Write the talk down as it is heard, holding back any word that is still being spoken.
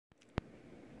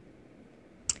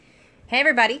Hey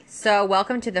everybody, so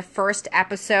welcome to the first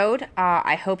episode.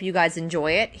 I hope you guys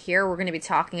enjoy it. Here we're going to be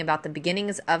talking about the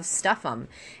beginnings of Stuffum,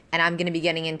 and I'm going to be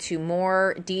getting into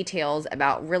more details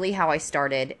about really how I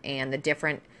started and the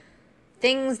different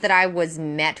things that I was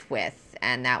met with,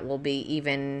 and that will be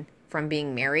even from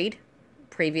being married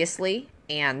previously,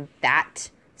 and that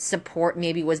support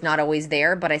maybe was not always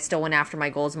there, but I still went after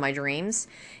my goals and my dreams,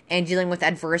 and dealing with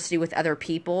adversity with other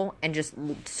people and just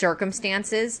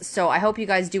circumstances. So I hope you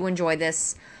guys do enjoy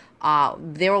this.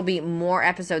 There will be more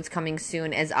episodes coming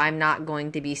soon, as I'm not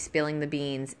going to be spilling the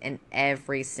beans in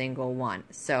every single one.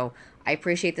 So I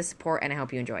appreciate the support, and I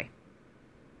hope you enjoy.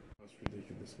 Most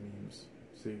ridiculous memes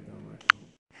saved on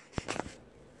my phone.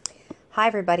 Hi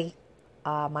everybody.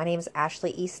 My name is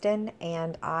Ashley Easton,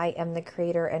 and I am the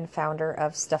creator and founder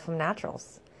of Stuffum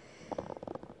Naturals.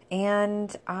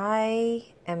 And I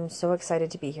am so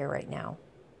excited to be here right now.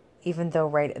 Even though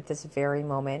right at this very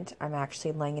moment, I'm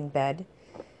actually laying in bed.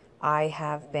 I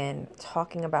have been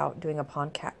talking about doing a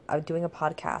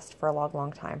podcast for a long,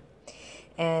 long time.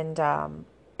 And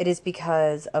it is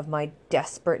because of my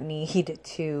desperate need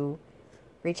to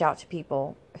reach out to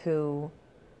people who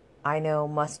I know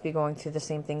must be going through the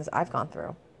same things I've gone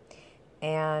through.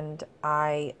 And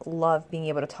I love being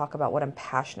able to talk about what I'm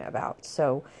passionate about.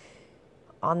 So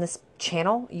on this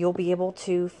channel, you'll be able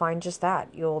to find just that.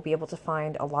 You'll be able to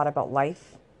find a lot about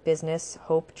life, business,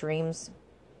 hope, dreams,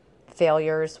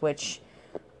 failures, which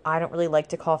I don't really like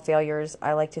to call failures.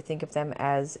 I like to think of them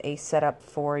as a setup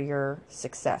for your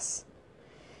success.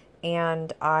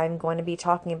 And I'm going to be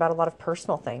talking about a lot of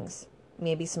personal things,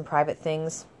 maybe some private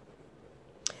things,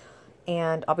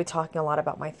 and I'll be talking a lot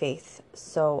about my faith.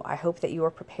 So I hope that you are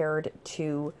prepared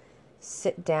to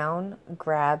sit down,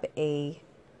 grab a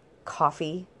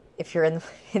coffee if you're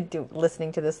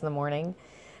listening to this in the morning,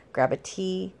 grab a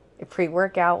tea, a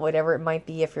pre-workout, whatever it might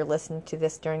be. If you're listening to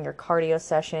this during your cardio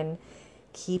session,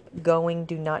 keep going,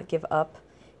 do not give up.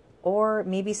 Or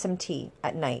maybe some tea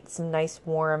at night, some nice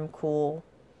warm, cool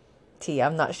tea.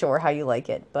 I'm not sure how you like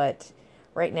it, but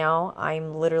right now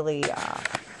I'm literally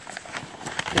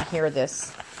you can hear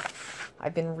this.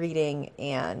 I've been reading,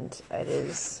 and it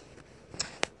is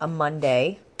a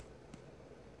Monday,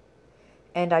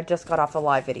 and I just got off a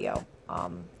live video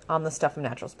on the Stuffum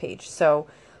Naturals page. So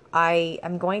I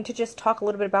am going to just talk a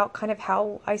little bit about kind of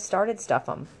how I started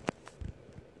Stuffum.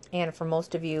 And for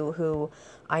most of you who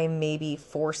I am maybe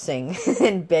forcing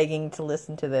and begging to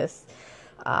listen to this,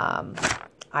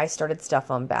 I started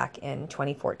Stuffum back in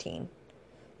 2014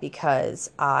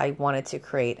 because I wanted to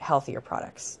create healthier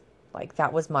products. Like,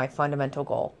 that was my fundamental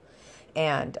goal.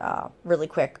 And really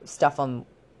quick, Stuffum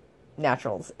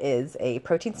Naturals is a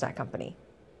protein snack company.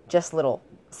 Just a little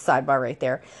sidebar right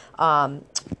there.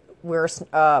 We're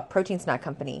a protein snack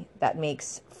company that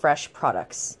makes fresh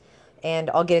products.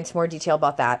 And I'll get into more detail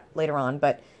about that later on.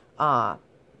 But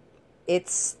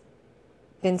it's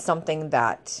been something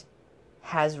that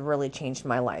has really changed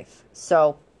my life.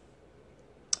 So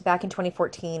back in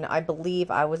 2014, I believe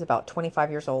I was about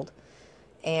 25 years old.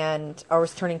 And I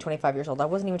was turning 25 years old. I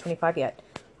wasn't even 25 yet.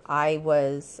 I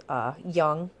was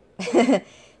young.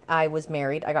 I was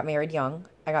married. I got married young.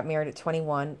 I got married at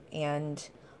 21, and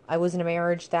I was in a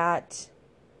marriage that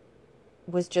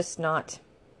was just not,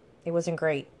 it wasn't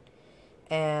great.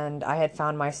 And I had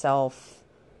found myself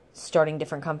starting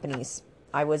different companies.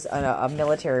 I was a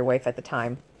military wife at the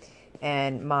time,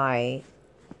 and my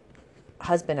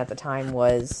husband at the time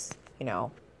was,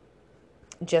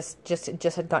 just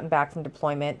had gotten back from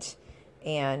deployment,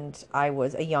 and I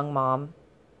was a young mom,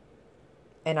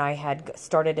 and I had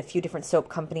started a few different soap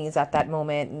companies at that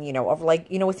moment,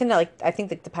 and within I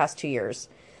think the past 2 years.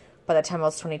 By the time I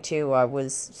was 22, I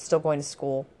was still going to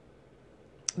school,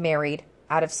 married,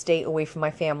 out of state, away from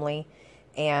my family,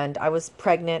 and I was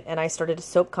pregnant, and I started a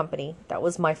soap company. That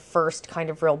was my first kind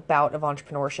of real bout of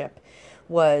entrepreneurship.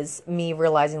 Was me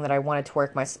realizing that I wanted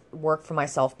to work for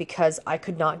myself because I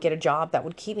could not get a job that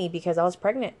would keep me because I was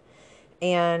pregnant.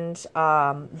 And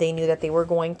they knew that they were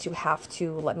going to have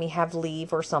to let me have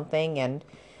leave or something. And,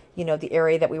 the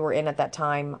area that we were in at that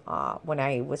time when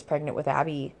I was pregnant with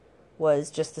Abby was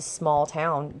just a small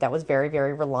town that was very,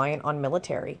 very reliant on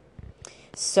military.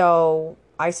 So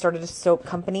I started a soap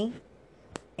company,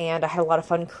 and I had a lot of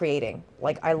fun creating.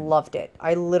 Like, I loved it.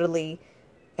 I literally,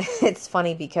 it's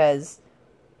funny because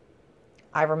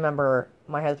I remember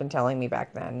my husband telling me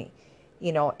back then,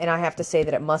 and I have to say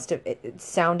that it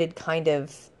sounded kind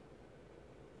of,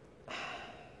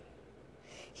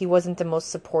 he wasn't the most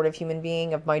supportive human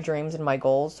being of my dreams and my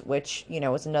goals, which,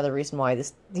 was another reason why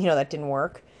this, that didn't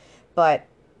work. But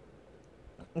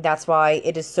that's why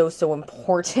it is so, so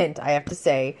important, I have to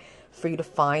say, for you to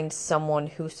find someone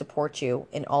who supports you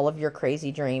in all of your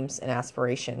crazy dreams and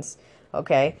aspirations.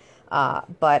 Okay?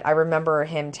 But I remember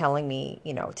him telling me,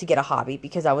 to get a hobby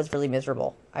because I was really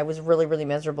miserable. I was really, really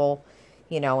miserable,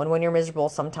 and when you're miserable,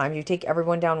 sometimes you take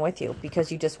everyone down with you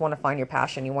because you just want to find your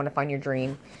passion. You want to find your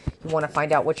dream. You want to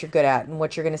find out what you're good at and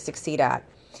what you're going to succeed at.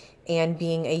 And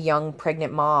being a young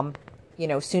pregnant mom,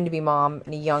 soon to be mom,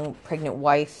 and a young pregnant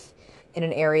wife in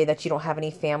an area that you don't have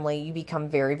any family, you become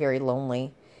very, very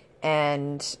lonely.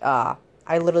 And I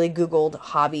literally Googled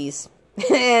hobbies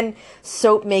and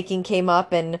soap making came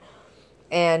up, and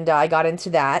I got into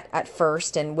that at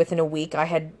first, and within a week I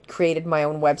had created my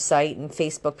own website and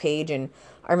Facebook page, and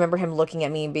I remember him looking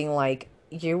at me and being like,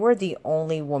 you were the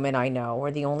only woman I know,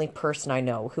 or the only person I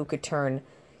know who could turn,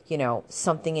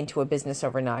 something into a business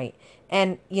overnight.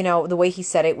 And, the way he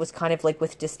said it was kind of like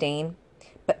with disdain,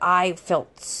 but I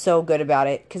felt so good about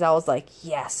it because I was like,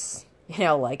 yes,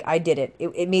 like I did it.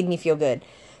 It made me feel good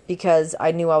because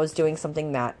I knew I was doing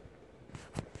something that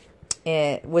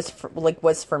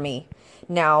was for me.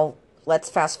 Now, let's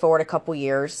fast forward a couple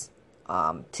years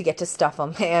to get to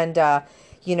Stuffum. And,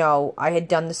 I had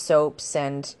done the soaps,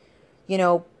 and,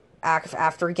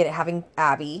 after having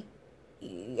Abby,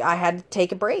 I had to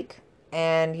take a break.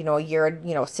 And, a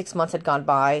year, 6 months had gone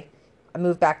by. I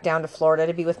moved back down to Florida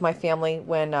to be with my family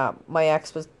when my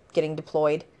ex was getting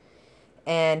deployed.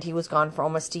 And he was gone for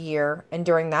almost a year. And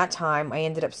during that time, I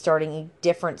ended up starting a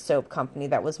different soap company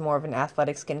that was more of an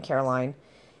athletic skincare line.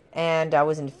 And I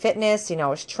was into fitness, I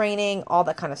was training, all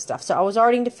that kind of stuff. So I was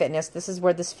already into fitness. This is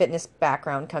where this fitness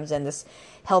background comes in, this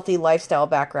healthy lifestyle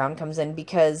background comes in,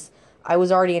 because I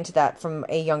was already into that from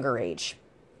a younger age.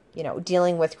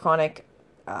 Dealing with chronic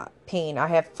pain. I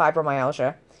have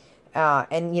fibromyalgia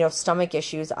and, stomach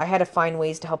issues. I had to find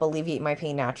ways to help alleviate my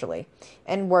pain naturally.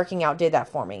 And working out did that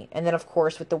for me. And then, of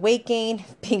course, with the weight gain,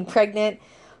 being pregnant,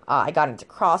 I got into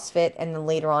CrossFit, and then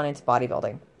later on into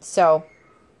bodybuilding. So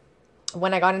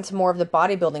when I got into more of the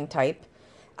bodybuilding type,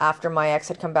 after my ex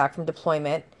had come back from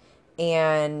deployment,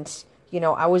 and,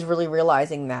 I was really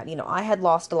realizing that, I had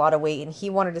lost a lot of weight, and he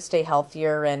wanted to stay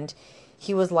healthier, and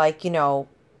he was like,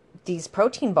 these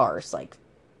protein bars, like,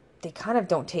 they kind of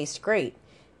don't taste great.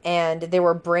 And there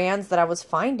were brands that I was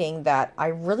finding that I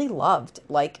really loved,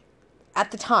 like,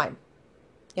 at the time.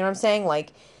 You know what I'm saying?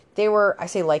 Like, I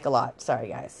say like a lot. Sorry,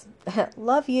 guys.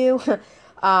 Love you.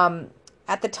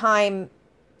 At the time,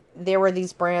 there were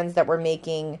these brands that were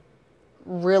making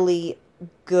really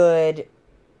good,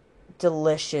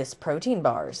 delicious protein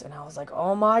bars. And I was like,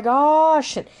 oh my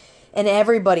gosh. And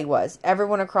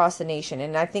everyone across the nation.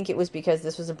 And I think it was because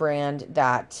this was a brand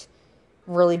that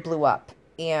really blew up.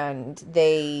 And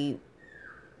they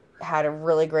had a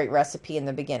really great recipe in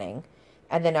the beginning.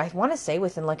 And then I want to say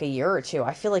within like a year or two,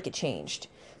 I feel like it changed.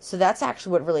 So that's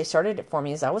actually what really started it for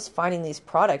me, is I was finding these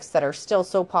products that are still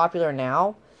so popular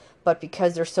now, but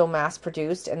because they're so mass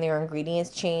produced and their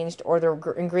ingredients changed, or their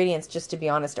ingredients, just to be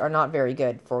honest, are not very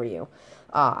good for you.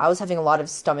 I was having a lot of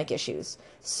stomach issues.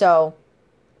 So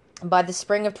by the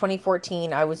spring of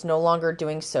 2014, I was no longer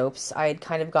doing soaps. I had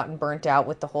kind of gotten burnt out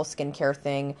with the whole skincare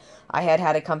thing. I had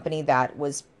had a company that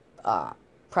was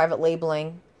private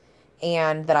labeling,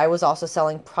 and that I was also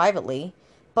selling privately,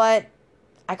 but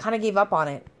I kind of gave up on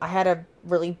it. I had a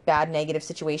really bad negative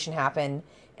situation happen,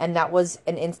 and that was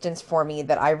an instance for me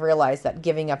that I realized that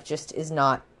giving up just is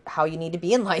not how you need to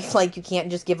be in life. Like, you can't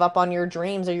just give up on your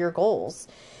dreams or your goals.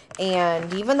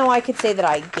 And even though I could say that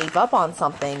I gave up on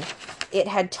something, it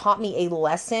had taught me a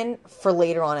lesson for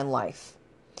later on in life.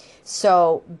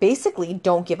 So basically,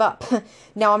 don't give up.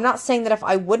 Now, I'm not saying that if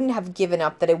I wouldn't have given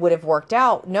up that it would have worked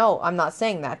out. No, I'm not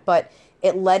saying that. But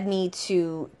it led me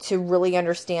to really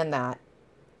understand that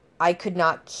I could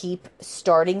not keep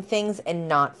starting things and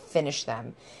not finish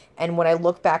them. And when I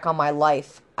look back on my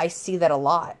life, I see that a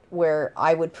lot, where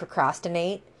I would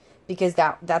procrastinate, because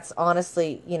that's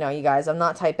honestly, you guys, I'm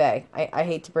not type A. I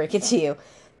hate to break it to you.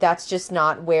 That's just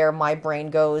not where my brain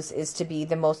goes, is to be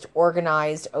the most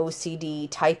organized OCD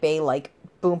type A, like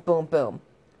boom, boom, boom.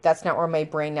 That's not where my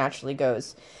brain naturally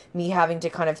goes. Me having to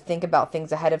kind of think about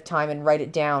things ahead of time and write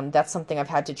it down, that's something I've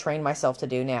had to train myself to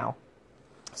do now.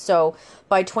 So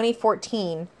by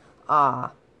 2014, I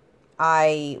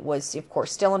was, of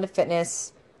course, still into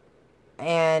fitness,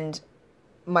 and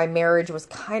my marriage was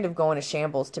kind of going to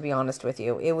shambles, to be honest with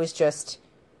you. It was just,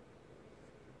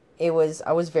 I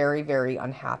was very, very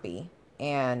unhappy,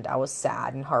 and I was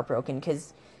sad and heartbroken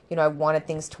because, I wanted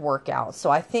things to work out. So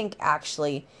I think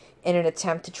actually, in an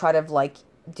attempt to try to like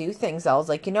do things, I was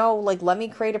like, like, let me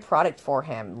create a product for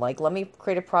him. Like, let me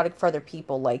create a product for other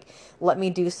people. Like, let me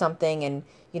do something and,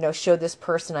 show this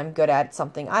person I'm good at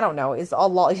something. I don't know. It's a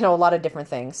lot of different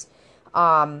things.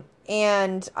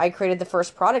 And I created the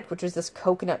first product, which was this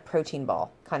coconut protein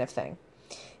ball kind of thing.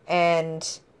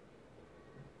 And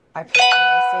I say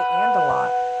and a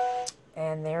lot.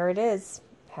 And there it is,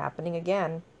 happening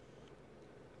again.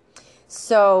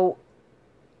 So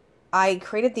I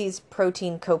created these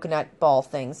protein coconut ball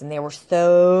things, and they were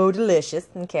so delicious.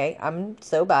 Okay, I'm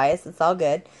so biased. It's all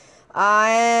good.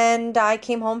 And I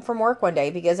came home from work one day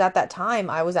because at that time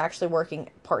I was actually working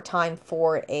part-time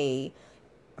for an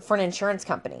insurance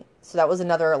company. So that was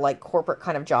another like corporate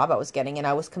kind of job I was getting, and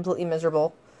I was completely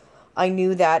miserable. I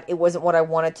knew that it wasn't what I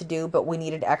wanted to do, but we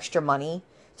needed extra money.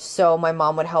 So my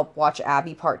mom would help watch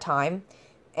Abby part-time,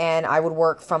 and I would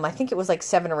work from, I think it was like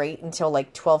 7 or 8 until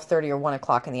like 12:30 or 1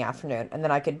 o'clock in the afternoon, and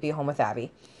then I could be home with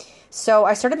Abby. So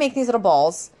I started making these little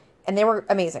balls, and they were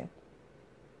amazing.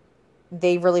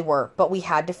 They really were, but we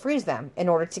had to freeze them in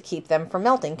order to keep them from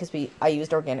melting because I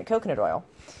used organic coconut oil.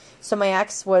 So my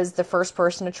ex was the first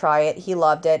person to try it. He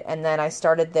loved it. And then I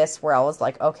started this where I was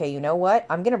like, okay, you know what?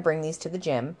 I'm going to bring these to the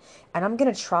gym and I'm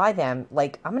going to try them.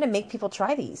 Like, I'm going to make people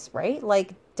try these, right?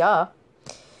 Like, duh.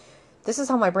 This is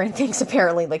how my brain thinks,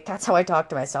 apparently. Like, that's how I talk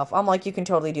to myself. I'm like, you can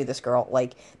totally do this, girl.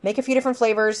 Like, make a few different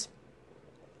flavors,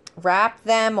 wrap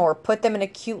them or put them in a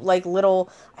cute, like,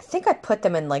 little, I think I put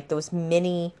them in, like, those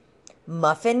mini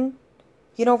muffin,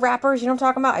 wrappers, you know what I'm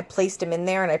talking about? I placed them in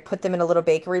there and I put them in a little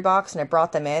bakery box and I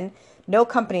brought them in. No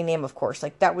company name, of course.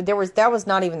 Like that was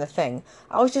not even the thing.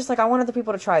 I was just like, I want other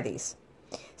people to try these.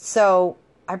 So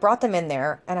I brought them in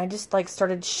there and I just like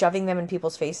started shoving them in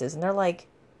people's faces and they're like,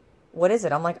 what is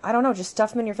it? I'm like, I don't know. Just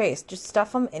stuff them in your face. Just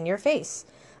stuff them in your face.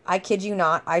 I kid you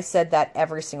not. I said that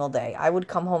every single day. I would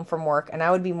come home from work and I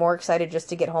would be more excited just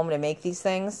to get home to make these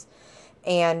things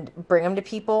and bring them to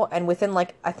people. And within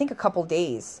like, I think a couple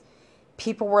days,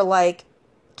 people were like,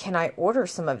 can I order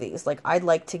some of these? Like, I'd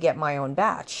like to get my own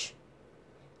batch.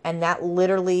 And that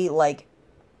literally, like,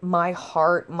 my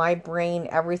heart, my brain,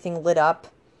 everything lit up.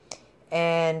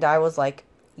 And I was like,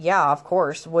 yeah, of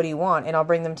course. What do you want? And I'll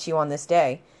bring them to you on this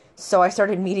day. So I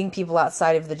started meeting people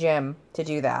outside of the gym to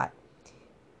do that.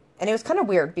 And it was kind of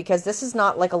weird because this is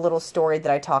not like a little story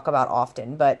that I talk about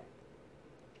often, but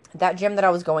that gym that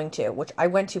I was going to, which I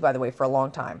went to, by the way, for a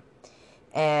long time.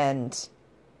 And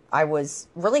I was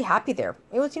really happy there.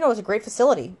 It was, it was a great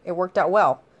facility. It worked out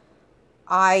well.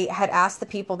 I had asked the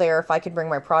people there if I could bring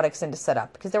my products in to set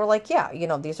up because they were like, yeah,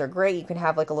 these are great. You can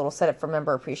have like a little setup for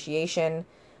member appreciation.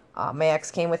 My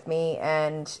ex came with me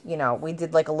and, we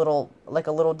did like a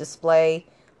little display.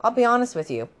 I'll be honest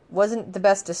with you, wasn't the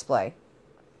best display.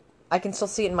 I can still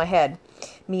see it in my head.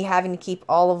 Me having to keep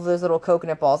all of those little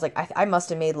coconut balls. Like, I must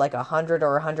have made like 100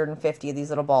 or 150 of these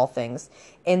little ball things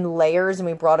in layers, and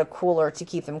we brought a cooler to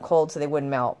keep them cold so they wouldn't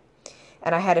melt.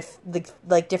 And I had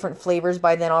like different flavors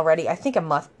by then already. I think a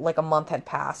month had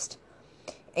passed.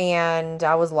 And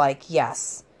I was like,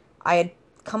 yes. I had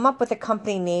come up with a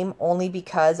company name only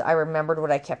because I remembered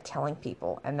what I kept telling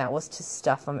people, and that was to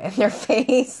stuff them in their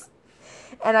face.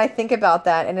 And I think about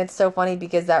that, and it's so funny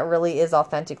because that really is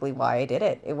authentically why I did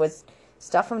it. It was,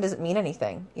 Stuffum doesn't mean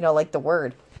anything. Like the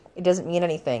word. It doesn't mean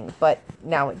anything, but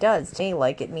now it does to me.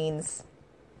 Like, it means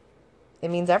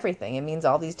everything. It means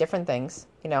all these different things,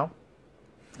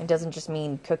 It doesn't just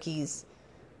mean cookies,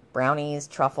 brownies,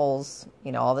 truffles,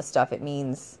 all this stuff. It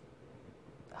means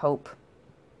hope,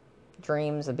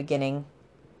 dreams, a beginning,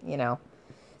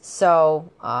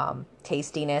 So,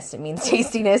 tastiness. It means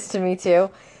tastiness to me too.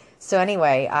 So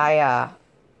anyway,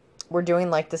 we're doing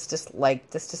this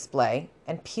display,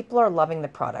 and people are loving the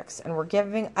products, and we're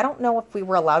giving. I don't know if we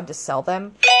were allowed to sell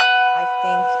them. I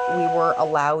think we were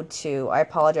allowed to. I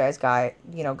apologize, guys.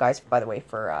 By the way,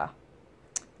 for.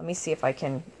 Let me see if I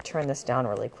can turn this down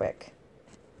really quick.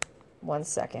 1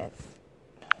 second.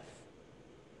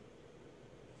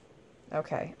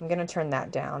 Okay, I'm gonna turn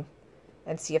that down,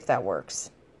 and see if that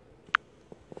works.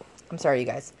 I'm sorry, you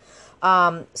guys.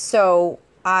 So.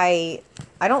 I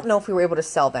don't know if we were able to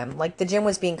sell them. Like, the gym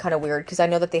was being kind of weird because I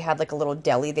know that they had like a little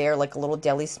deli there, like a little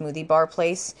deli smoothie bar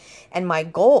place. And my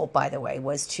goal, by the way,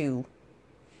 was to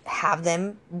have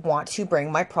them want to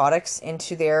bring my products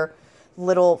into their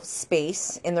little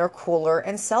space in their cooler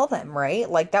and sell them, right?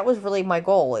 Like, that was really my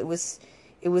goal. It was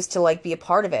to like be a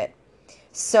part of it.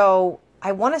 So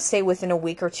I want to say within a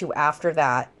week or two after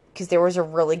that, because there was a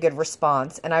really good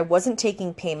response, and I wasn't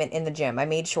taking payment in the gym. I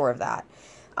made sure of that.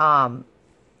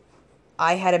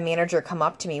 I had a manager come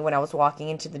up to me when I was walking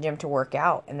into the gym to work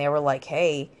out, and they were like,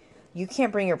 hey, you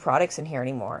can't bring your products in here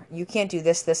anymore. You can't do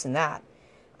this, this, and that.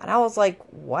 And I was like,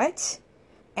 what?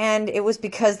 And it was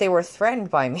because they were threatened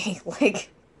by me.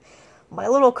 Like, my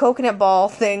little coconut ball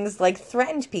things, like,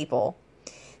 threatened people.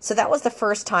 So that was the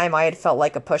first time I had felt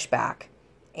like a pushback.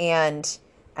 And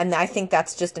I think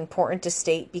that's just important to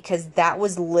state because that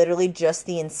was literally just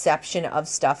the inception of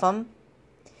Stuffum,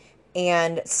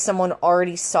 and someone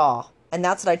already saw, and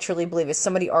that's what I truly believe, is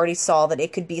somebody already saw that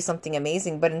it could be something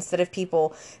amazing, but instead of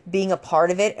people being a part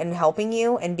of it and helping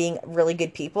you and being really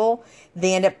good people,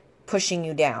 they end up pushing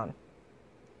you down.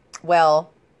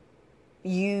 Well,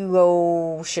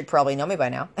 you should probably know me by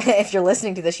now. If you're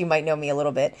listening to this, you might know me a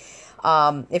little bit.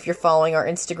 If you're following our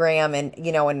Instagram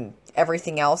and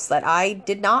everything else, that I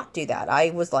did not do that. I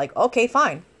was like, okay,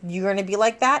 fine. You're going to be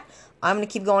like that. I'm going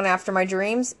to keep going after my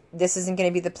dreams. This isn't going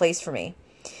to be the place for me.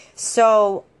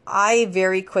 So I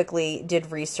very quickly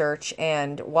did research,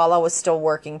 and while I was still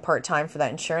working part-time for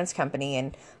that insurance company,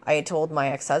 and I had told my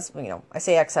ex-husband, I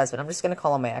say ex-husband, I'm just going to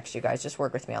call him my ex, you guys, just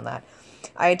work with me on that.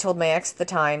 I had told my ex at the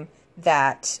time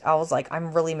that I was like,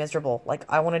 I'm really miserable. Like,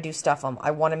 I want to do stuff.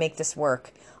 I want to make this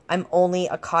work. I'm only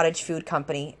a cottage food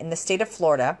company in the state of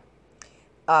Florida.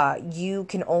 You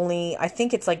can only, I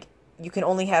think it's like, you can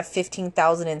only have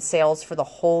 15,000 in sales for the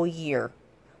whole year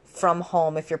from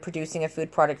home if you're producing a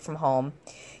food product from home.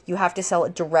 You have to sell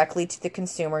it directly to the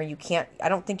consumer. You can't, I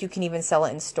don't think you can even sell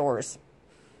it in stores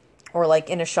or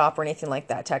like in a shop or anything like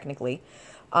that, technically.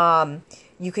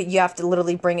 You have to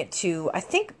literally bring it to,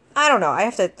 I don't know. I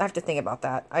have to think about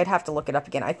that. I'd have to look it up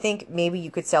again. I think maybe you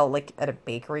could sell like at a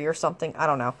bakery or something. I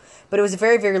don't know. But it was a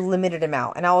very, very limited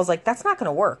amount. And I was like, that's not going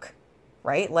to work.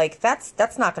 Right? Like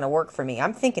that's not going to work for me.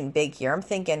 I'm thinking big here. I'm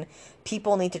thinking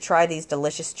people need to try these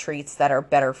delicious treats that are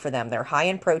better for them. They're high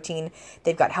in protein.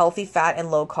 They've got healthy fat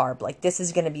and low carb. Like this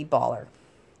is going to be baller.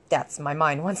 That's my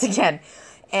mind once again.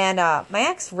 And my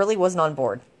ex really wasn't on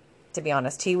board, to be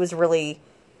honest. He was really,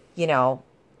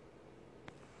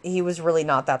 he was really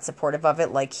not that supportive of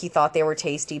it. Like he thought they were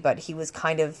tasty, but he was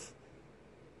kind of,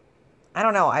 I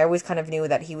don't know. I always kind of knew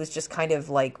that he was just kind of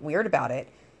like weird about it.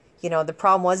 The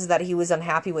problem was that he was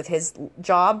unhappy with his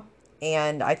job,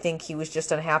 and I think he was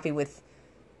just unhappy with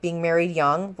being married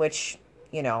young, which,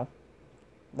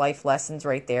 life lessons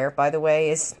right there, by the way,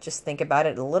 is just think about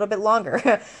it a little bit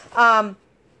longer.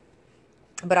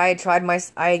 But I had tried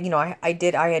I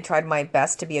had tried my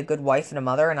best to be a good wife and a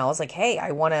mother, and I was like, hey,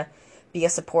 I want to be a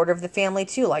supporter of the family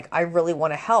too. Like, I really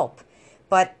want to help.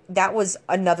 But that was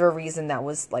another reason that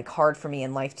was like hard for me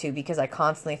in life too, because I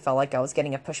constantly felt like I was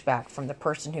getting a pushback from the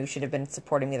person who should have been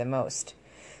supporting me the most.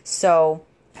 So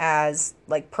as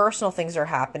like personal things are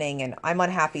happening and I'm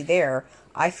unhappy there,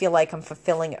 I feel like I'm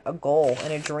fulfilling a goal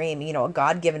and a dream, a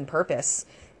God-given purpose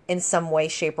in some way,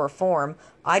 shape, or form.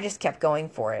 I just kept going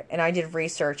for it. And I did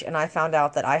research and I found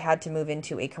out that I had to move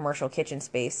into a commercial kitchen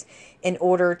space in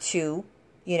order to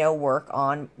work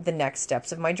on the next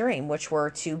steps of my dream, which were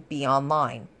to be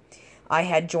online. I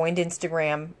had joined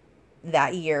Instagram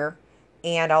that year,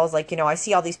 and I was like, I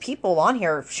see all these people on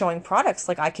here showing products,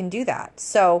 like I can do that.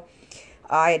 So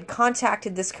I had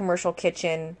contacted this commercial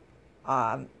kitchen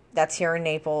that's here in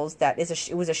Naples.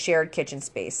 It was a shared kitchen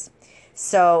space.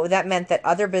 So that meant that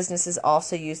other businesses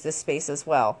also used this space as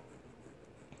well.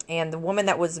 And the woman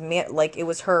that was like, it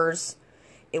was her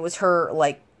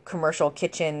like commercial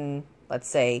kitchen, let's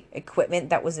say, equipment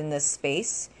that was in this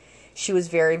space. She was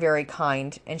very, very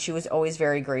kind, and she was always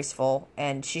very graceful,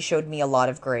 and she showed me a lot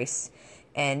of grace,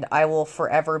 and I will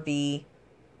forever be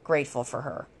grateful for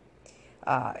her.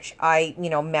 I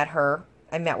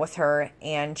met with her,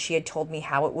 and she had told me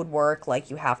how it would work. Like,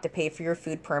 you have to pay for your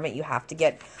food permit, you have to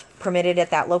get permitted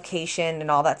at that location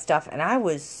and all that stuff, and I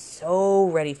was so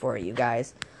ready for it, you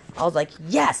guys. I was like,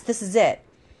 yes, this is it.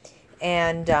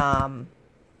 And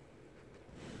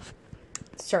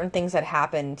certain things that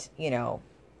happened, in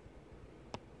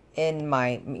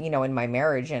my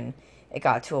marriage, and it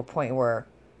got to a point where,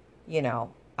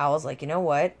 I was like, you know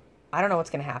what? I don't know what's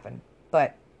going to happen,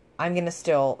 but I'm going to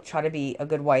still try to be a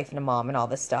good wife and a mom and all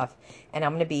this stuff, and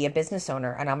I'm going to be a business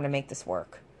owner, and I'm going to make this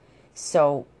work.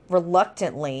 So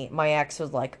reluctantly, my ex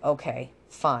was like, okay,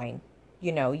 fine,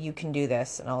 you can do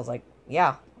this. And I was like,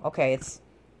 yeah, okay, it's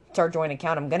our joint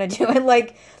account. I'm going to do it.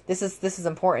 Like, this is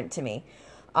important to me.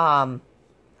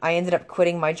 I ended up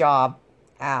quitting my job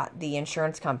at the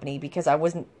insurance company because I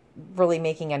wasn't really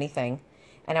making anything,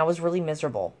 and I was really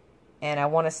miserable. And I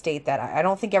want to state that I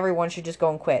don't think everyone should just go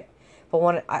and quit,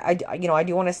 but I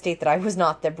do want to state that I was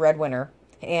not the breadwinner,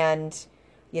 and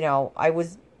I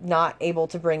was not able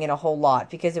to bring in a whole lot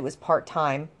because it was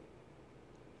part-time,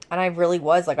 and I really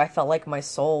was like, I felt like my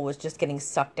soul was just getting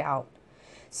sucked out.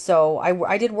 So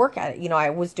I did work at it.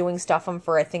 I was doing Stuffum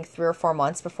for I think 3 or 4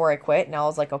 months before I quit, and I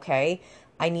was like, okay,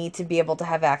 I need to be able to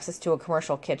have access to a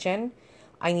commercial kitchen.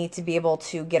 I need to be able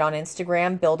to get on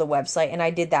Instagram, build a website, and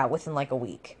I did that within like a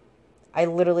week. I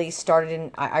literally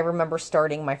started I remember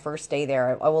starting my first day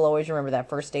there. I will always remember that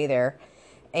first day there.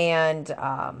 And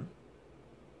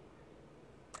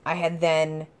I had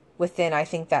then, within, I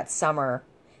think that summer,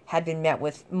 had been met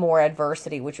with more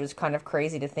adversity, which was kind of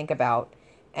crazy to think about.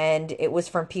 And it was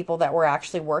from people that were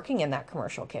actually working in that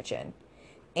commercial kitchen.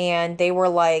 And they were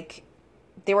like,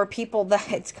 they were people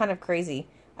that, it's kind of crazy.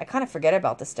 I kind of forget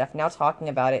about this stuff now, talking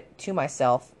about it to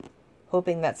myself,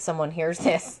 hoping that someone hears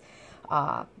this.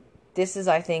 Uh, this is,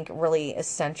 I think, really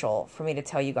essential for me to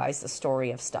tell you guys the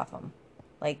story of Stuffum.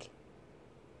 Like,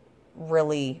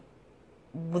 really,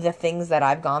 the things that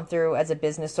I've gone through as a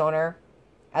business owner,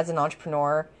 as an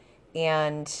entrepreneur,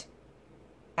 and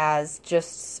as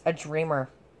just a dreamer.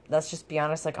 Let's just be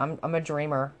honest, like I'm a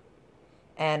dreamer.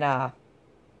 And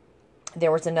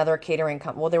there was another catering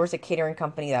company. Well, there was a catering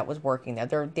company that was working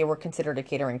there. They were considered a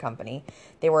catering company.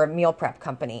 They were a meal prep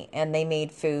company, and they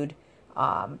made food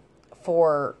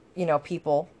for,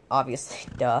 people,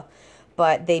 obviously, duh.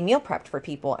 But they meal prepped for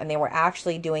people, and they were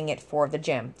actually doing it for the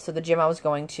gym. So the gym I was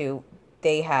going to,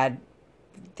 they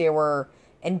were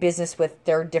in business with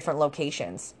their different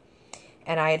locations.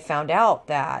 And I had found out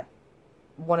that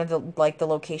one of the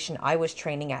location I was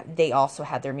training at, they also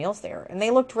had their meals there, and they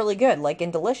looked really good, like,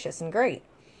 and delicious and great.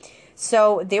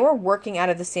 So they were working out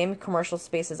of the same commercial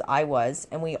space as I was,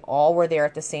 and we all were there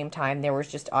at the same time. There was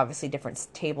just obviously different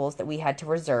tables that we had to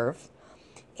reserve,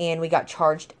 and we got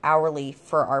charged hourly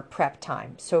for our prep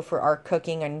time, so for our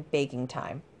cooking and baking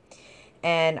time.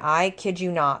 And I kid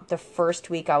you not, the first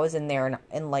week I was in there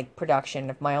in like production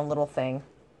of my own little thing,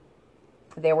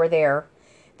 they were there.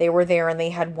 They were there, and they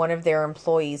had one of their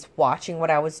employees watching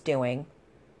what I was doing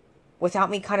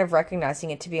without me kind of recognizing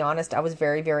it. To be honest, I was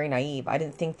very, very naive. I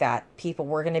didn't think that people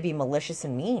were going to be malicious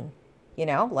and mean,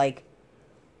 like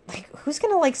who's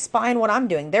going to like spy on what I'm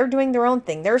doing? They're doing their own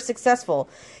thing. They're successful.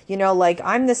 Like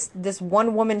I'm this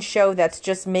one woman show that's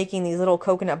just making these little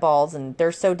coconut balls, and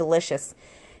they're so delicious.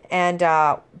 And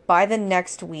by the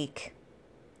next week,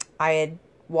 I had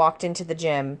walked into the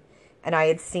gym, and I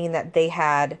had seen that they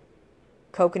had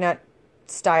coconut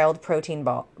styled protein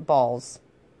balls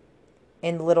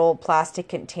in little plastic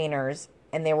containers,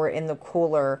 and they were in the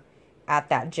cooler at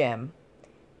that gym.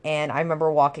 And I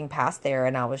remember walking past there,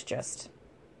 and I was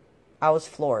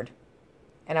floored,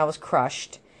 and I was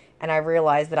crushed, and I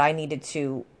realized that I needed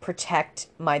to protect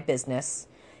my business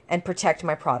and protect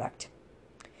my product.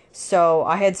 So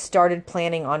I had started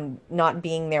planning on not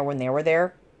being there when they were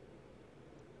there.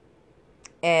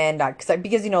 And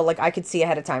because like I could see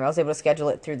ahead of time, I was able to schedule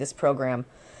it through this program,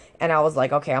 and I was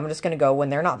like, okay, I'm just gonna go when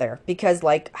they're not there, because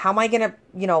like, how am I gonna,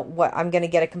 I'm gonna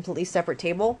get a completely separate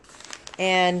table,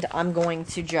 and I'm going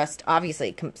to just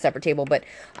obviously separate table, but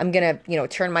I'm gonna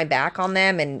turn my back on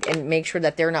them and make sure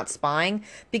that they're not spying,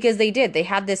 because they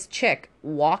had this chick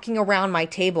walking around my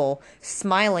table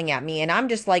smiling at me, and I'm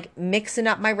just like mixing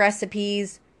up my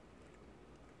recipes,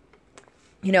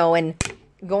 and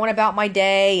going about my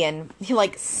day, and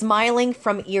like smiling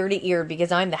from ear to ear,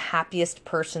 because I'm the happiest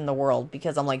person in the world,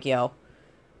 because I'm like, yo,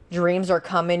 dreams are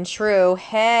coming true.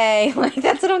 Hey, like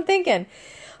that's what I'm thinking.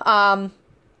 And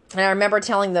I remember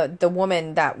telling the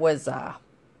woman that was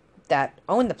that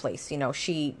owned the place,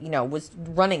 she was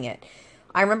running it.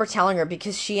 I remember telling her,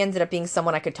 because she ended up being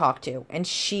someone I could talk to, and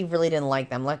she really didn't like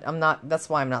them. Like, that's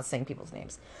why I'm not saying people's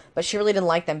names, but she really didn't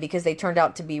like them, because they turned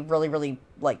out to be really, really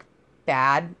like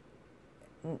bad,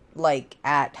 like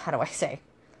at, how do I say?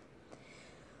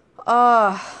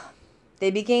 Uh, they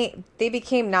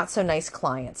became not so nice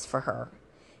clients for her,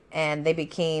 and they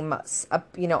became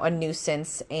a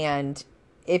nuisance, and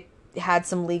it had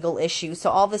some legal issues.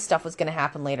 So all this stuff was going to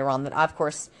happen later on that, of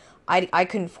course, I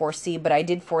couldn't foresee, but I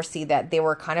did foresee that they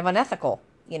were kind of unethical,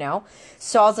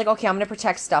 So I was like, okay, I'm going to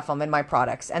protect Stuffum and my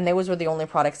products, and those were the only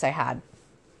products I had.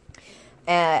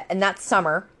 And that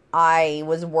summer, I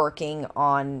was working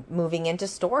on moving into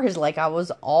stores. Like, I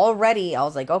was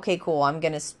like, okay, cool, I'm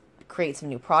going to create some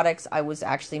new products. I was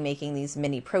actually making these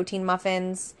mini protein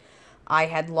muffins. I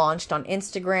had launched on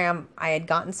Instagram. I had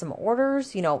gotten some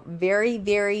orders, very,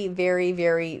 very, very,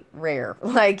 very rare.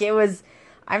 Like, it was,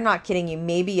 I'm not kidding you,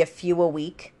 maybe a few a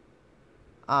week.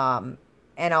 And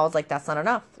I was like, that's not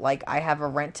enough. Like, I have a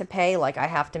rent to pay. Like, I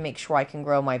have to make sure I can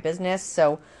grow my business.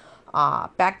 So,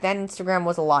 back then, Instagram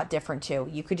was a lot different too.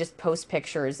 You could just post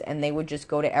pictures, and they would just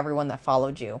go to everyone that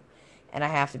followed you. And I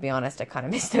have to be honest, I kind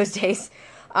of miss those days.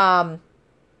 But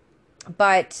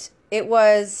it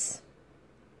was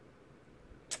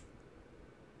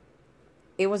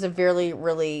a very,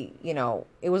 really,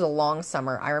 it was a long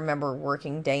summer. I remember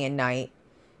working day and night.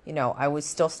 I was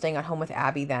still staying at home with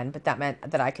Abby then, but that meant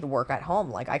that I could work at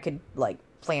home. Like, I could, like,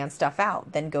 plan stuff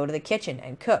out, then go to the kitchen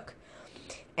and cook.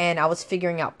 and I was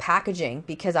figuring out packaging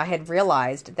because I had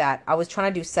realized that I was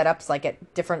trying to do setups like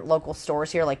at different local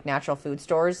stores here, like natural food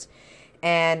stores.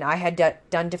 And I had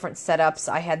done different setups.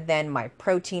 I had then my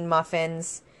protein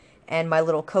muffins and my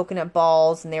little coconut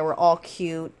balls, and they were all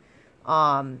cute.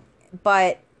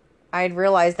 But I had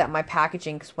realized that my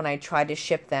packaging, 'cause when I tried to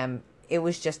ship them, it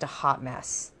was just a hot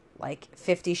mess, like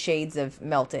 50 shades of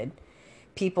melted.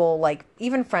 People, like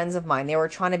even friends of mine, they were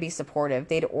trying to be supportive.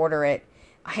 They'd order it.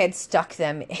 I had stuck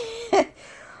them.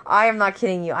 I am not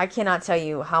kidding you. I cannot tell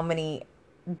you how many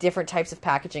different types of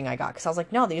packaging I got, because I was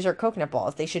like, no, these are coconut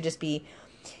balls. They should just be,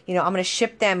 I'm going to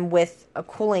ship them with a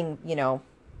cooling,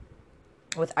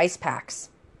 with ice packs,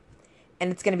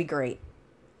 and it's going to be great.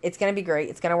 It's going to be great.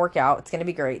 It's going to work out. It's going to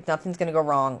be great. Nothing's going to go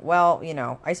wrong. Well,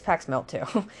 ice packs melt too.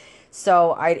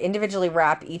 So I'd individually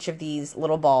wrap each of these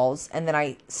little balls, and then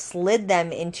I slid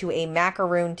them into a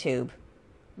macaroon tube.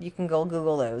 You can go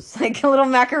Google those. Like a little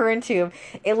macaroon tube.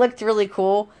 It looked really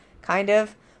cool, kind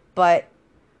of, but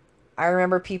I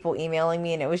remember people emailing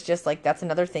me, and it was just like, that's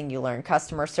another thing you learn.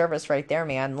 Customer service right there,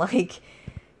 man. Like,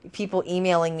 people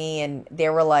emailing me, and they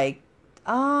were like,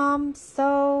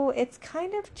 so it's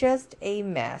kind of just a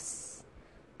mess.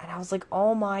 And I was like,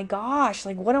 oh my gosh,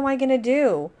 like, what am I going to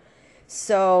do?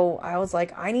 So I was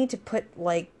like, I need to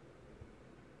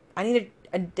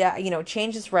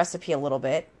change this recipe a little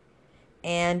bit,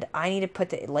 and I need to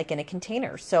put it like in a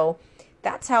container. So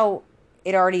that's how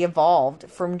it already evolved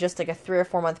from just like a 3 or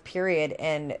 4 month period.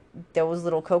 And those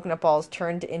little coconut balls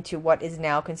turned into what is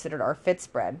now considered our fit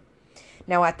spread.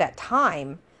 Now at that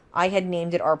time, I had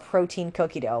named it our protein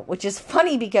cookie dough, which is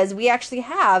funny because we actually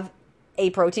have a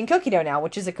protein cookie dough now,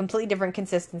 which is a completely different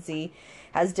consistency,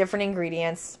 has different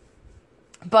ingredients.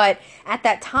 But at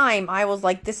that time, I was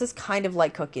like, this is kind of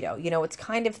like cookie dough. It's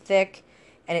kind of thick,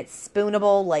 and it's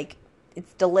spoonable, like,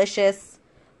 it's delicious.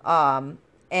 And,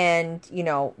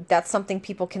 that's something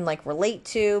people can, like, relate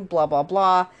to, blah, blah,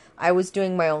 blah. I was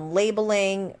doing my own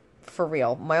labeling, for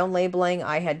real. My own labeling.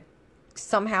 I had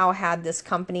somehow had this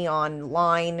company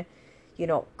online,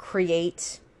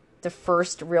 create the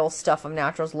first real Stuffum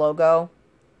Naturals logo.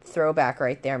 Throwback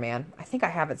right there, man. I think I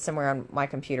have it somewhere on my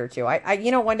computer too.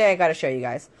 One day I got to show you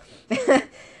guys.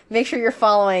 Make sure you're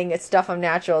following Stuffum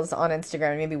Naturals on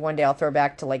Instagram. Maybe one day I'll throw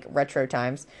back to like retro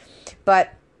times.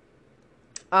 But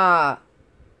I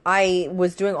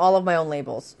was doing all of my own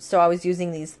labels. So I was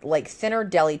using these like thinner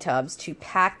deli tubs to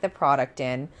pack the product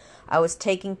in. I was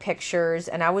taking pictures,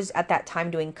 and I was at that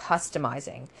time doing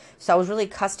customizing. So I was really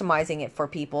customizing it for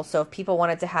people. So if people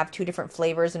wanted to have 2 different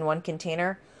flavors in one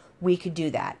container, we could do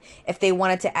that. If they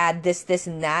wanted to add this,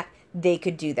 and that, they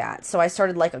could do that. So I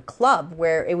started like a club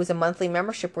where it was a monthly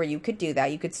membership where you could do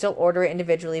that. You could still order it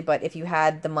individually, but if you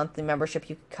had the monthly membership,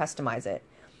 you could customize it.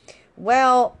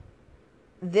 Well,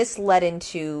 this led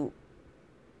into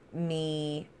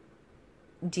me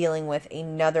dealing with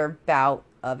another bout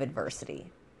of adversity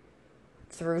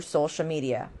through social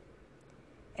media.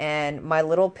 And my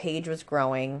little page was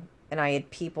growing, and I had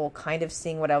people kind of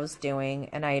seeing what I was doing,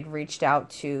 and I had reached out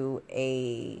to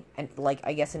an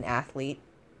athlete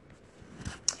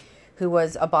who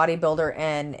was a bodybuilder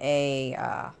and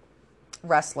a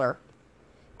wrestler,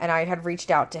 and I had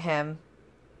reached out to him,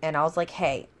 and I was like,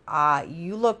 hey,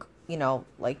 you look,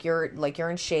 like you're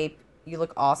in shape, you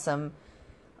look awesome.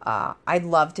 I'd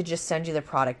love to just send you the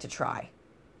product to try,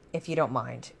 if you don't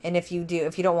mind. And if you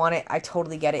don't want it, I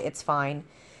totally get it. It's fine.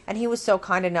 And he was so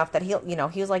kind enough that he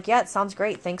was like, yeah, it sounds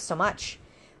great. Thanks so much.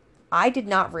 I did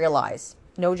not realize,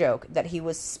 no joke, that he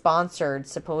was sponsored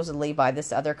supposedly by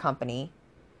this other company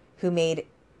who made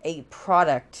a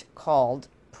product called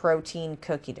protein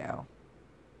cookie dough.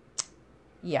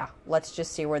 Yeah, let's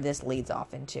just see where this leads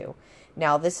off into.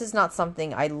 Now, this is not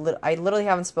something I literally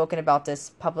haven't spoken about this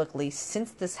publicly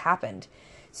since this happened.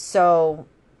 So,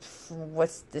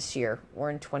 what's this year? We're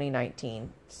in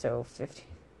 2019. So, 50.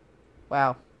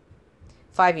 Wow.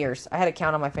 5 years. I had a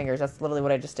count on my fingers. That's literally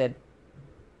what I just did.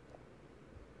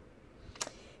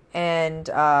 And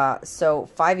so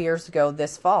 5 years ago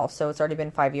this fall, so it's already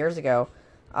been 5 years ago,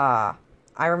 I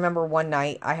remember one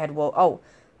night I had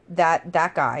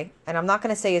that guy, and I'm not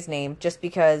going to say his name just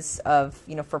because of,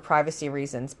 for privacy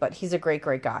reasons, but he's a great,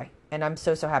 great guy, and I'm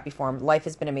so, so happy for him. Life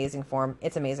has been amazing for him.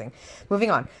 It's amazing.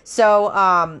 Moving on.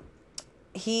 So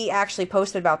he actually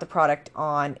posted about the product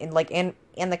and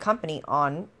the company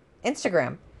on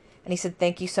Instagram, and he said,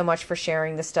 thank you so much for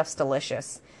sharing. This stuff's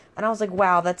delicious. And I was like,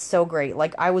 wow, that's so great.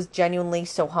 Like, I was genuinely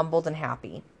so humbled and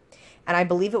happy. And I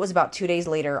believe it was about 2 days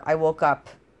later, I woke up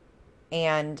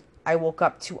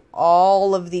to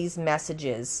all of these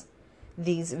messages,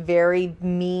 these very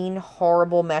mean,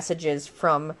 horrible messages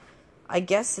from I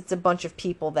guess it's a bunch of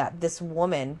people that this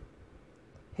woman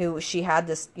who she had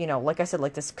this, like I said,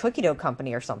 like this cookie dough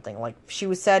company or something. Like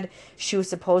said she was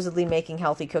supposedly making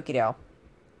healthy cookie dough.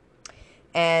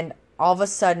 And all of a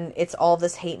sudden, it's all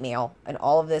this hate mail and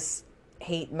all of this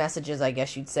hate messages, I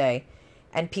guess you'd say,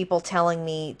 and people telling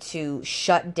me to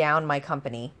shut down my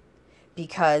company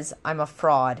because I'm a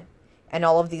fraud and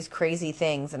all of these crazy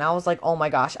things. And I was like, oh my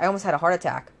gosh, I almost had a heart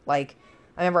attack. Like,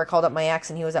 I remember I called up my ex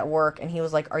and he was at work and he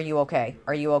was like, are you okay?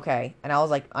 Are you okay? And I was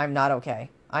like, I'm not okay.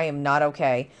 I am not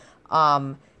okay.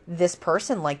 This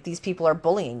person, like, these people are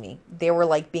bullying me. They were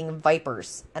like being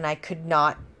vipers and I could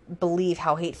not believe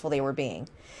how hateful they were being.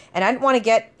 And I didn't want to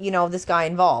get, this guy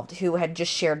involved who had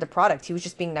just shared the product. He was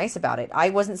just being nice about it. I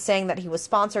wasn't saying that he was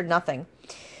sponsored, nothing.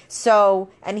 So,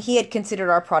 and he had considered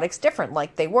our products different,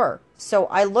 like they were. So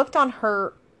I looked on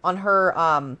her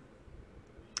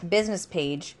business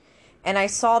page, and I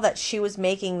saw that she was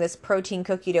making this protein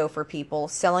cookie dough for people,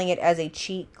 selling it as a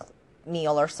cheat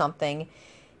meal or something.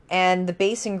 And the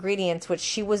base ingredients, which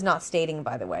she was not stating,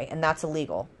 by the way, and that's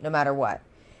illegal, no matter what.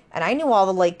 And I knew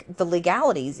all the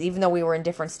legalities, even though we were in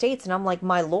different states. And I'm like,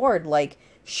 my Lord, like,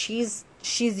 she's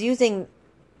using,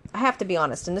 I have to be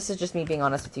honest, and this is just me being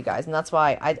honest with you guys. And that's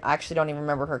why I actually don't even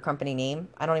remember her company name.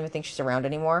 I don't even think she's around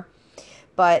anymore.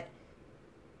 But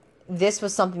this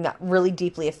was something that really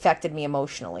deeply affected me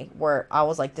emotionally, where I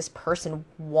was like, this person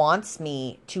wants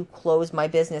me to close my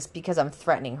business because I'm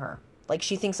threatening her. Like,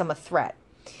 she thinks I'm a threat.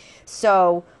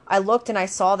 So I looked and I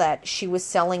saw that she was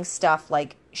selling stuff,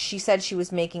 like, she said she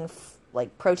was making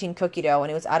like protein cookie dough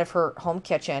and it was out of her home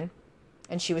kitchen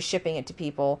and she was shipping it to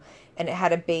people, and it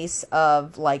had a base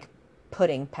of like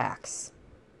pudding packs,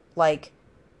 like,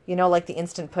 like the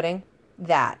instant pudding,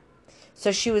 that.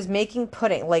 So she was making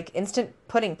pudding, like instant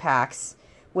pudding packs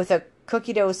with a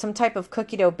cookie dough, some type of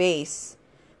cookie dough base,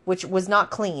 which was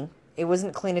not clean. It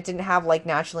wasn't clean. It didn't have like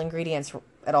natural ingredients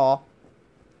at all.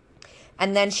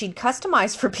 And then she'd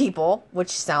customize for people, which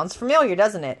sounds familiar,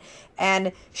 doesn't it?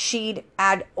 And she'd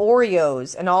add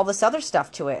Oreos and all this other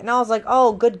stuff to it. And I was like,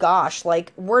 oh, good gosh,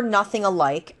 like, we're nothing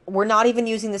alike. We're not even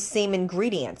using the same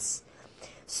ingredients.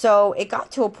 So it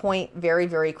got to a point very,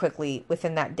 very quickly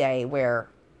within that day where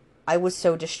I was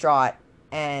so distraught.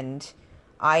 And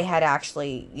I had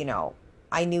actually,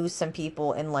 I knew some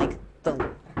people in like the...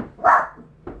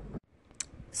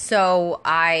 So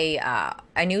I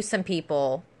knew some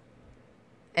people...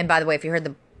 And by the way, if you heard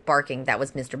the barking, that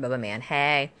was Mr. Bubba Man.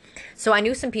 Hey. So I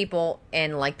knew some people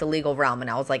in like the legal realm, and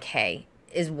I was like, hey,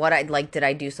 did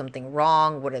I do something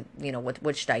wrong?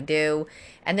 What should I do?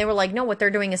 And they were like, no, what they're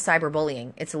doing is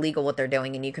cyberbullying. It's illegal what they're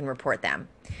doing, and you can report them.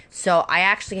 So I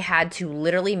actually had to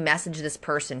literally message this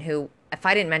person who, if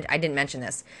I didn't mention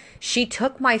this. She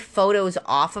took my photos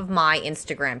off of my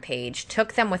Instagram page,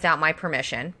 took them without my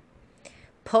permission,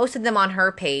 posted them on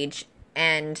her page,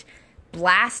 and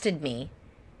blasted me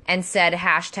and said,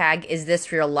 hashtag, is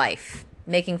this real life?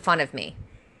 Making fun of me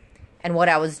and what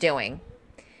I was doing.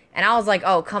 And I was like,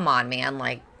 oh, come on, man.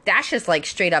 Like, that's just like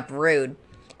straight up rude.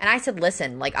 And I said,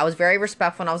 listen, like, I was very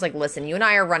respectful. And I was like, listen, you and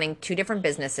I are running two different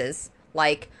businesses.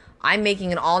 Like, I'm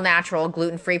making an all natural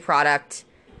gluten-free product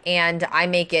and I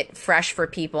make it fresh for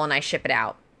people and I ship it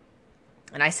out.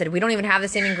 And I said, we don't even have the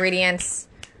same ingredients.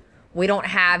 We don't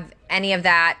have any of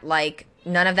that. Like,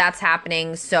 none of that's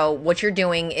happening. So what you're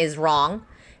doing is wrong.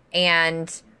 And,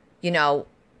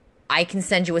 I can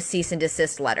send you a cease and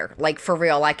desist letter. Like, for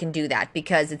real, I can do that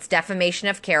because it's defamation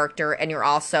of character. And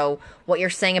what you're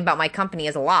saying about my company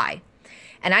is a lie.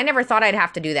 And I never thought I'd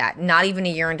have to do that. Not even a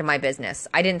year into my business.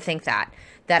 I didn't think that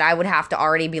I would have to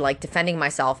already be like defending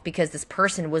myself because this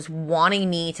person was wanting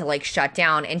me to like shut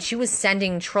down, and she was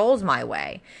sending trolls my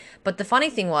way. But the funny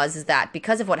thing is that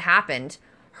because of what happened,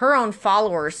 her own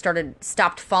followers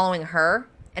stopped following her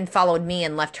and followed me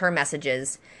and left her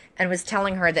messages and was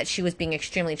telling her that she was being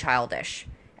extremely childish.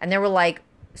 And they were like,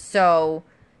 so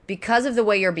because of the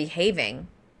way you're behaving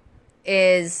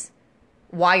is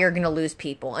why you're going to lose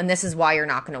people. And this is why you're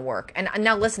not going to work. And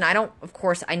now listen,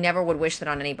 I never would wish that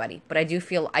on anybody, but I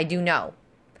do know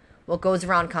what goes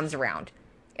around comes around.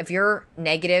 If you're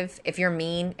negative, if you're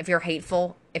mean, if you're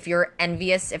hateful, if you're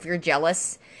envious, if you're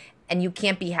jealous, and you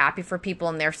can't be happy for people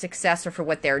and their success or for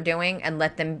what they're doing and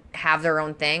let them have their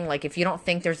own thing. Like, if you don't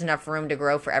think there's enough room to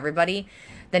grow for everybody,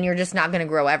 then you're just not going to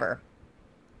grow ever.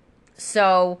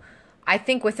 So I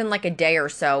think within like a day or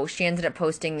so, she ended up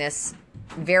posting this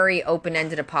very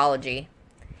open-ended apology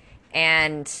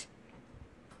and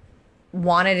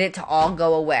wanted it to all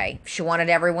go away. She wanted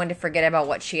everyone to forget about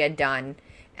what she had done.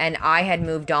 And I had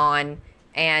moved on.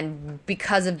 And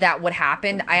because of that, what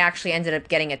happened, I actually ended up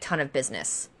getting a ton of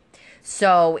business.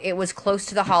 So it was close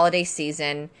to the holiday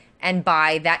season, And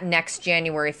by that next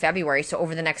January, February, so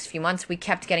over the next few months, we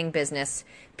kept getting business.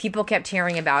 People kept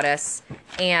hearing about us.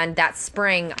 And that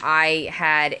spring, I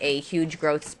had a huge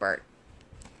growth spurt.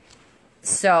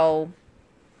 So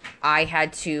I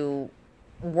had to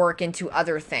work into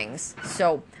other things.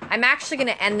 So I'm actually going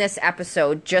to end this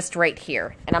episode just right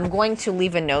here. And I'm going to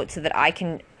leave a note so that I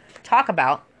can talk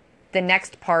about the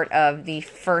next part of the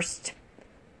first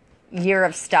year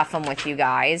of Stuffum with you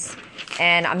guys.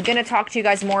 And I'm going to talk to you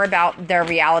guys more about the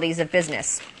realities of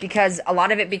business, because a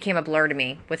lot of it became a blur to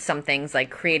me with some things like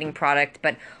creating product,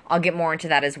 but I'll get more into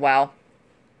that as well.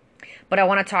 What I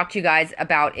want to talk to you guys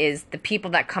about is the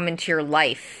people that come into your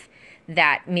life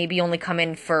that maybe only come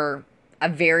in for a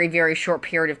very, very short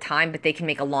period of time, but they can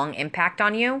make a long impact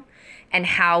on you, and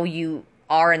how you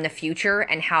are in the future,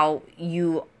 and how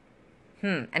you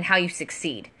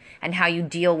succeed, and how you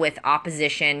deal with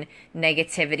opposition,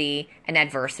 negativity, and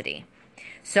adversity.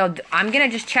 So I'm going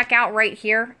to just check out right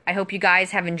here. I hope you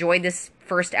guys have enjoyed this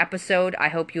first episode. I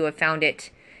hope you have found it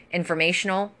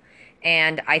informational.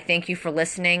 And I thank you for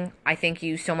listening. I thank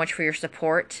you so much for your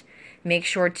support. Make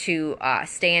sure to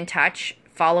stay in touch.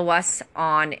 Follow us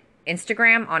on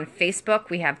Instagram, on Facebook.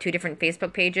 We have 2 different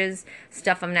Facebook pages,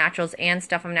 Stuffum Naturals and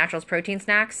Stuffum Naturals Protein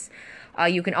Snacks.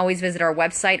 You can always visit our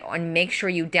website, and make sure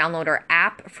you download our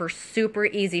app for super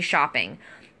easy shopping,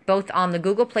 both on the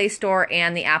Google Play Store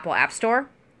and the Apple App Store.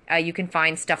 You can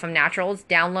find Stuffum Naturals,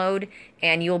 download,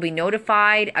 and you'll be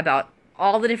notified about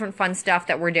all the different fun stuff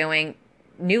that we're doing,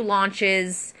 new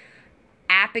launches,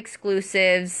 app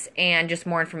exclusives, and just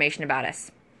more information about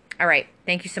us. All right.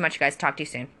 Thank you so much, guys. Talk to you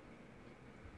soon.